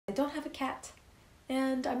I don't have a cat.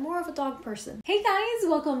 And I'm more of a dog person. Hey guys,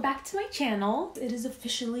 welcome back to my channel. It is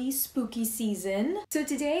officially spooky season. So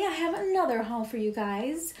today I have another haul for you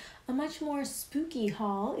guys. A much more spooky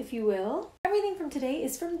haul, if you will. Everything from today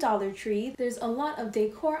is from Dollar Tree. There's a lot of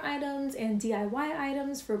decor items and DIY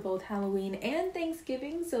items for both Halloween and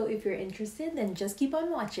Thanksgiving, so if you're interested, then just keep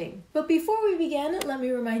on watching. But before we begin, let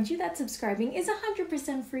me remind you that subscribing is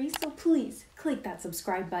 100% free, so please click that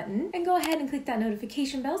subscribe button and go ahead and click that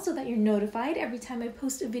notification bell so that you're notified every time I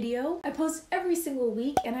post a video. I post every single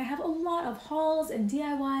week and I have a lot of hauls and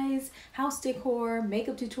DIYs, house decor,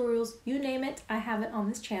 makeup tutorials, you name it, I have it on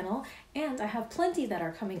this channel. And I have plenty that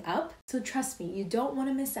are coming up, so trust me, you don't want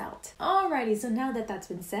to miss out. Alrighty, so now that that's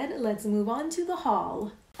been said, let's move on to the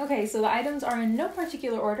haul. Okay, so the items are in no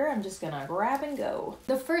particular order. I'm just gonna grab and go.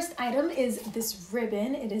 The first item is this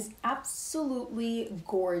ribbon. It is absolutely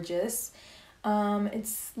gorgeous.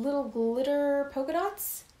 It's little glitter polka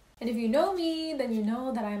dots. And if you know me, then you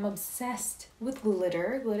know that I'm obsessed with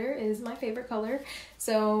glitter. Glitter is my favorite color.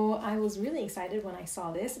 So I was really excited when I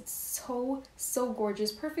saw this. It's so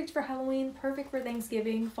gorgeous. Perfect for Halloween, perfect for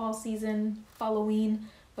Thanksgiving, fall season, Halloween,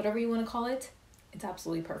 whatever you want to call it. It's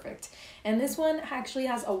absolutely perfect. And this one actually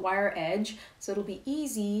has a wire edge, so it'll be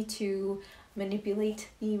easy to manipulate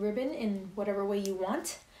the ribbon in whatever way you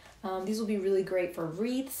want. These will be really great for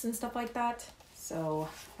wreaths and stuff like that. So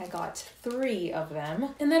I got 3 of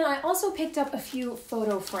them. And then I also picked up a few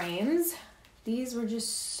photo frames. These were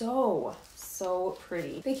just so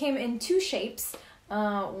pretty. They came in 2 shapes.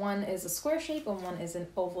 One is a square shape and one is an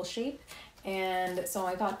oval shape. And so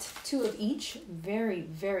I got 2 of each.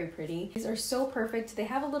 Very pretty. These are so perfect. They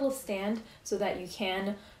have a little stand so that you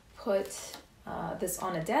can put this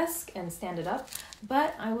on a desk and stand it up,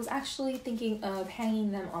 but I was actually thinking of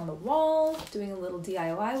hanging them on the wall, doing a little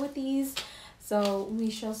DIY with these. So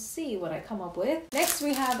we shall see what I come up with. Next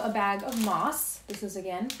we have a bag of moss. This is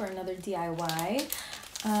again for another DIY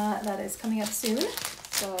that is coming up soon,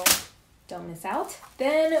 so don't miss out.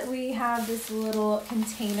 Then we have this little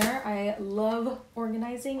container. I love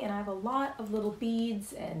organizing and I have a lot of little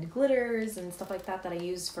beads and glitters and stuff like that that I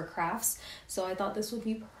use for crafts. So I thought this would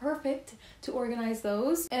be perfect to organize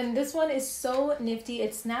those. And this one is so nifty.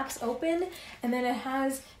 It snaps open and then it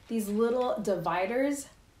has these little dividers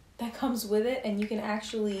that comes with it, and you can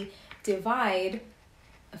actually divide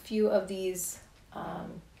a few of these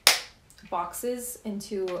boxes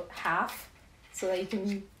into half so that you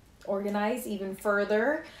can organize even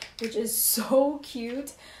further, which is so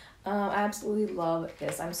cute. I absolutely love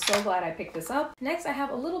this. I'm so glad I picked this up. Next, I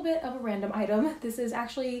have a little bit of a random item. This is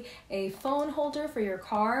actually a phone holder for your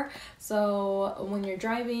car. So when you're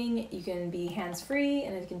driving, you can be hands-free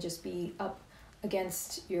and it can just be up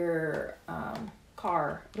against your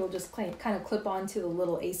car. It'll just kind of clip onto the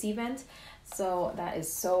little AC vent. So that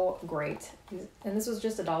is so great. And this was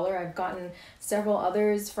just $1. I've gotten several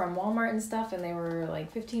others from Walmart and stuff and they were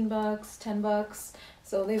like 15 bucks, 10 bucks.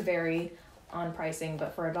 So they vary on pricing,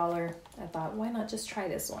 but for $1, I thought, why not just try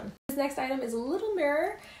this one? This next item is a little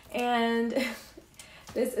mirror, and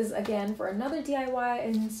this is again for another DIY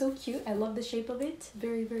and so cute. I love the shape of it.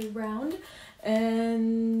 Very round.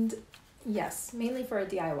 And yes, mainly for a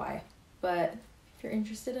DIY, but if you're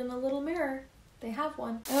interested in a little mirror, they have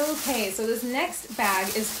one. Okay, so this next bag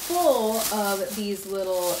is full of these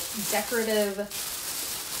little decorative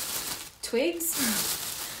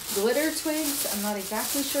twigs, glitter twigs. I'm not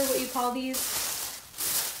exactly sure what you call these.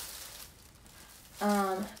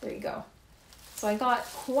 There you go. So I got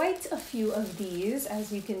quite a few of these,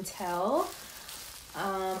 as you can tell.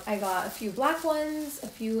 I got a few black ones, a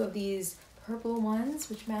few of these purple ones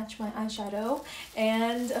which match my eyeshadow,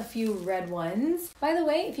 and a few red ones. By the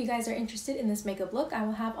way, if you guys are interested in this makeup look, I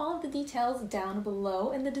will have all of the details down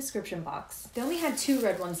below in the description box. They only had 2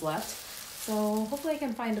 red ones left, so hopefully I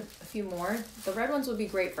can find a few more. The red ones would be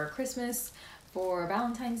great for Christmas, for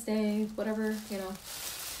Valentine's Day, whatever, you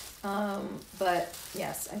know. But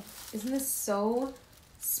yes, isn't this so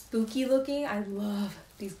spooky looking? I love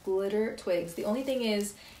these glitter twigs. The only thing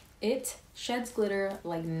is, it sheds glitter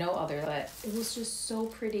like no other, but it was just so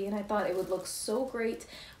pretty and I thought it would look so great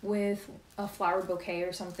with a flower bouquet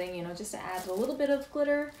or something, you know, just to add a little bit of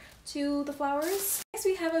glitter to the flowers. Next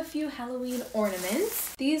we have a few Halloween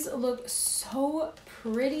ornaments. These look so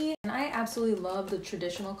pretty and I absolutely love the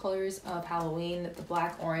traditional colors of Halloween, the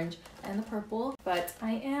black, orange, and the purple, but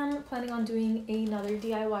I am planning on doing another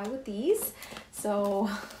DIY with these. So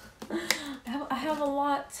I have a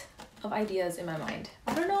lot of ideas in my mind.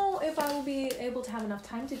 I don't know if I will be able to have enough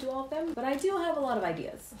time to do all of them, but I do have a lot of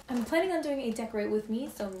ideas. I'm planning on doing a decorate with me,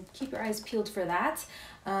 so keep your eyes peeled for that.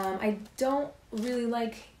 I don't really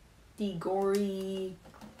like the gory,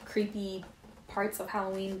 creepy parts of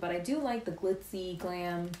Halloween, but I do like the glitzy,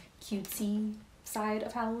 glam, cutesy side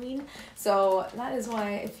of Halloween. So that is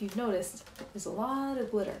why, if you've noticed, there's a lot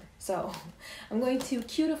of glitter. So I'm going to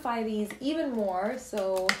cutify these even more.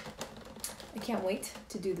 So I can't wait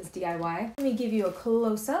to do this DIY. Let me give you a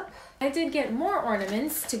close-up. I did get more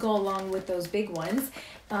ornaments to go along with those big ones.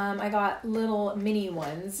 I got little mini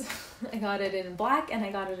ones. I got it in black and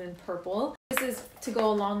I got it in purple. This is to go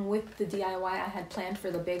along with the DIY I had planned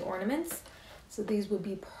for the big ornaments. So these would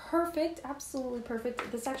be perfect, absolutely perfect.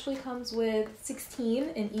 This actually comes with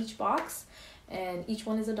 16 in each box and each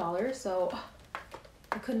one is $1. So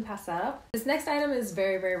I couldn't pass that up. This next item is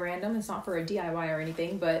very, very random. It's not for a DIY or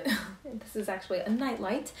anything, but this is actually a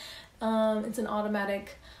nightlight. It's an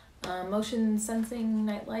automatic motion sensing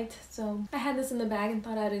nightlight. So I had this in the bag and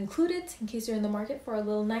thought I'd include it in case you're in the market for a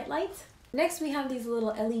little nightlight. Next, we have these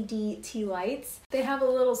little LED tea lights. They have a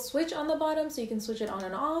little switch on the bottom so you can switch it on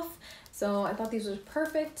and off. So I thought these were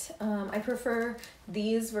perfect. I prefer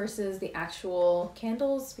these versus the actual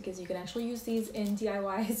candles because you can actually use these in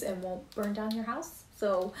DIYs and won't burn down your house.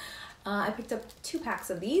 So I picked up 2 packs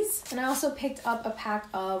of these, and I also picked up a pack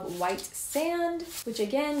of white sand, which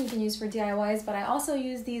again you can use for DIYs, but I also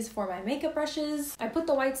use these for my makeup brushes. I put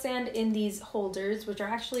the white sand in these holders, which are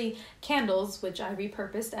actually candles, which I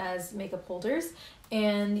repurposed as makeup holders,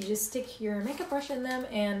 and you just stick your makeup brush in them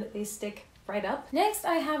and they stick right up. Next,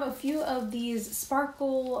 I have a few of these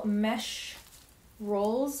sparkle mesh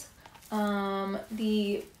rolls.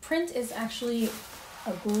 The print is actually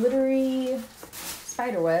a glittery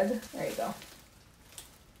spiderweb. There you go.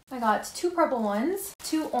 I got 2 purple ones,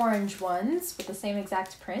 2 orange ones with the same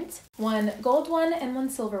exact print, 1 gold one, and 1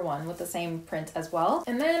 silver one with the same print as well.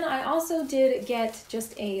 And then I also did get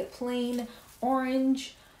just a plain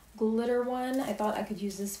orange glitter one. I thought I could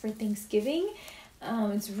use this for Thanksgiving.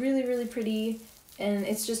 It's really, really pretty, and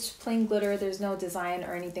it's just plain glitter. There's no design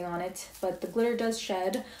or anything on it, but the glitter does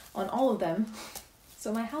shed on all of them.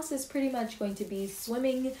 So my house is pretty much going to be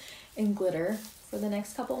swimming in glitter for the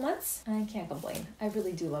next couple months. I can't complain. I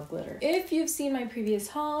really do love glitter. If you've seen my previous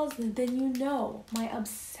hauls, then you know my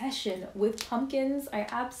obsession with pumpkins. I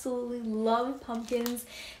absolutely love pumpkins.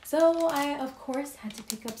 So I, of course, had to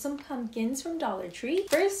pick up some pumpkins from Dollar Tree.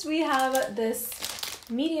 First, we have this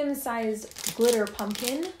medium-sized glitter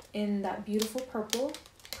pumpkin in that beautiful purple.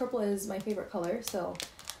 Purple is my favorite color, so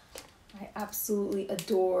I absolutely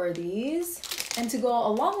adore these. And to go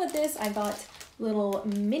along with this, I got little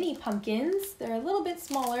mini pumpkins. They're a little bit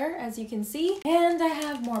smaller, as you can see. And I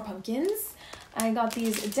have more pumpkins. I got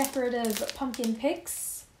these decorative pumpkin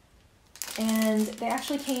picks, and they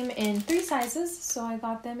actually came in 3 sizes, so I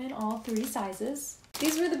got them in all 3 sizes.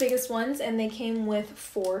 These were the biggest ones, and they came with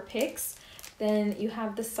 4 picks. Then you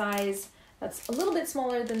have the size that's a little bit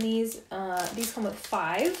smaller than these. These come with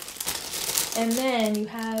 5. And then you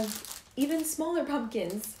have even smaller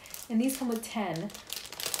pumpkins, and these come with 10.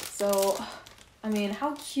 So, I mean,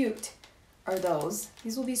 how cute are those?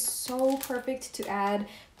 These will be so perfect to add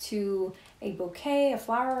to a bouquet, a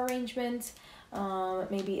flower arrangement,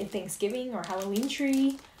 maybe a Thanksgiving or Halloween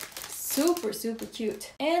tree. Super, super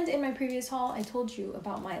cute. And in my previous haul, I told you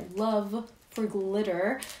about my love for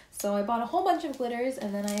glitter. So I bought a whole bunch of glitters,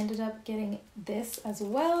 and then I ended up getting this as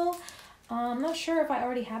well. I'm not sure if I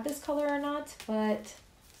already had this color or not, but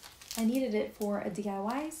I needed it for a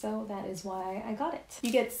DIY, so that is why I got it.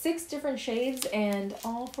 You get 6 different shades and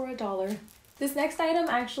all for $1. This next item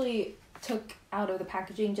I actually took out of the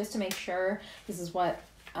packaging just to make sure this is what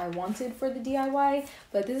I wanted for the DIY,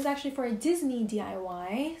 but this is actually for a Disney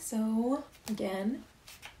DIY. So again,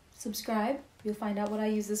 subscribe. You'll find out what I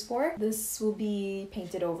use this for. This will be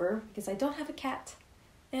painted over because I don't have a cat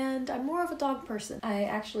and I'm more of a dog person. I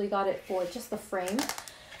actually got it for just the frame.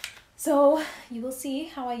 So you will see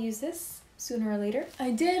how I use this sooner or later.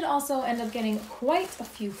 I did also end up getting quite a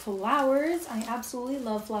few flowers. I absolutely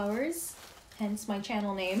love flowers, hence my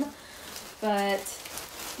channel name. But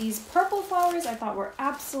these purple flowers I thought were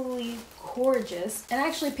absolutely gorgeous. And I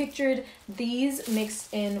actually pictured these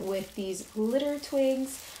mixed in with these glitter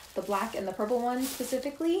twigs, the black and the purple one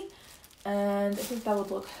specifically. And I think that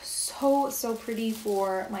would look so pretty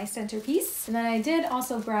for my centerpiece. And then I did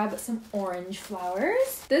also grab some orange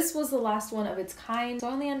flowers. This was the last one of its kind, so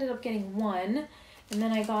I only ended up getting 1. And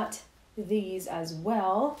then I got these as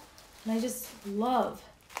well. And I just love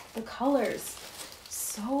the colors.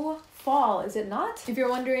 So fall, is it not? If you're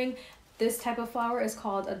wondering, this type of flower is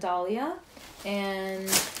called a dahlia, and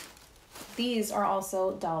these are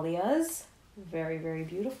also dahlias. Very, very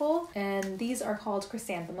beautiful. And these are called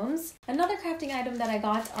chrysanthemums. Another crafting item that I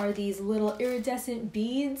got are these little iridescent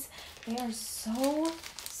beads. They are so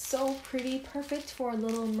so pretty, perfect for a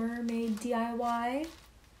little mermaid DIY.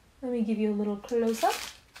 Let me give you a little close-up.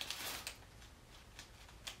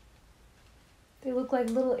 They look like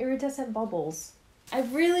little iridescent bubbles. I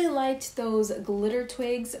really liked those glitter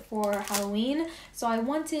twigs for Halloween, so I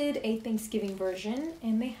wanted a Thanksgiving version,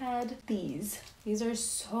 and they had these. These are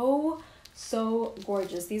so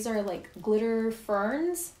gorgeous. These are like glitter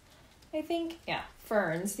ferns, I think. Yeah,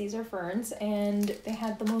 ferns. These are ferns, and they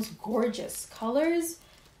had the most gorgeous colors.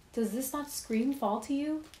 Does this not scream fall to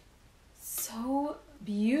you? So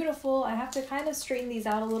beautiful. I have to kind of straighten these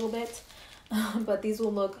out a little bit, but these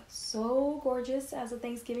will look so gorgeous as a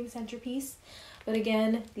Thanksgiving centerpiece. But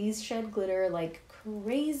again, these shed glitter like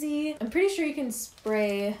crazy. I'm pretty sure you can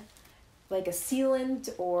spray like a sealant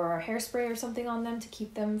or hairspray or something on them to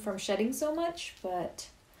keep them from shedding so much, but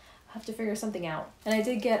I'll have to figure something out. And I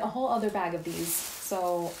did get a whole other bag of these,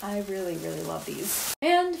 so I really love these.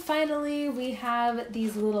 And finally, we have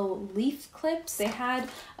these little leaf clips. They had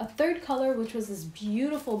a third color, which was this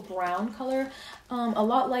beautiful brown color, a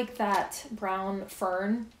lot like that brown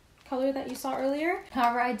fern color that you saw earlier.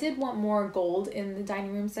 However, I did want more gold in the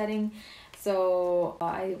dining room setting, so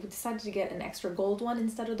I decided to get an extra gold one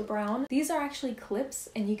instead of the brown. These are actually clips,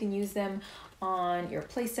 and you can use them on your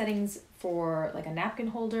place settings for like a napkin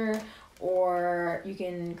holder, or you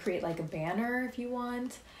can create like a banner if you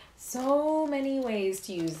want. So many ways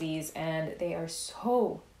to use these, and they are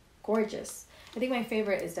so gorgeous. I think my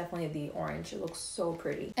favorite is definitely the orange. It looks so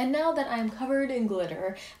pretty. And now that I'm covered in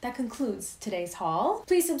glitter, that concludes today's haul.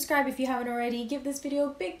 Please subscribe if you haven't already. Give this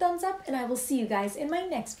video a big thumbs up, and I will see you guys in my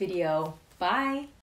next video. Bye!